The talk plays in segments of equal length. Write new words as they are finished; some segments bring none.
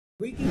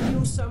Breaking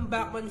news, Sam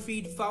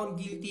Bankman-Fried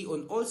found guilty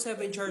on all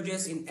 7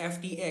 charges in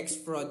FTX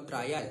fraud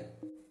trial.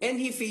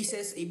 And he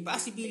faces a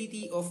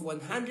possibility of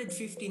 115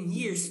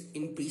 years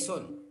in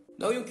prison.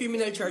 Now yung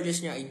criminal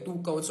charges niya ay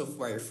 2 counts of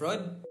wire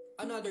fraud,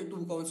 another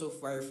 2 counts of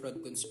wire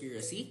fraud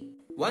conspiracy,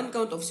 1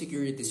 count of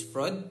securities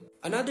fraud,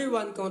 another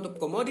 1 count of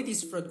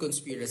commodities fraud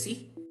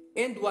conspiracy,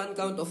 and 1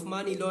 count of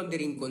money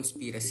laundering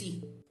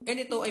conspiracy.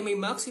 And ito ay may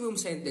maximum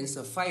sentence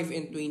na 5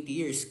 and 20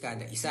 years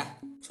kada isa.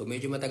 So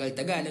medyo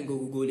matagal-tagal ang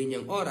gugugulin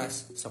niyang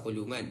oras sa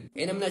kulungan.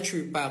 And I'm not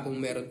sure pa kung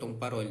meron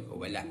tong parol o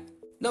wala.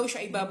 Now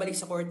siya ay babalik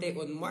sa korte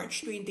on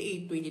March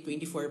 28,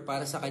 2024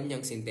 para sa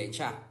kanyang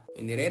sentensya.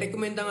 And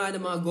nire-recommenda nga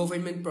ng mga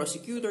government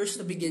prosecutors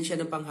na bigyan siya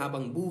ng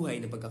panghabang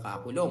buhay na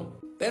pagkakakulong.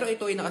 Pero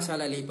ito ay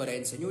nakasalalay pa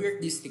rin sa New York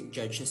District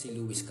Judge na si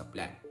Louis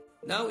Kaplan.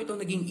 Now, itong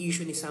naging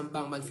issue ni Sam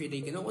Bankman-Fried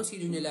ay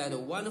kinoconsider nila na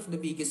one of the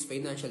biggest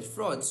financial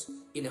frauds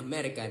in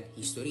American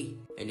history.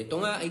 And ito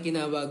nga ay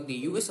tinawag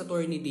ni US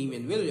Attorney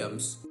Damian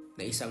Williams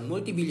na isang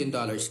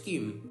multi-billion-dollar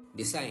scheme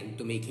designed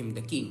to make him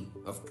the king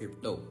of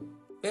crypto.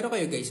 Pero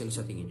kayo guys, ano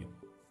sa tingin nyo?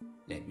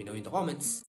 Let me know in the comments.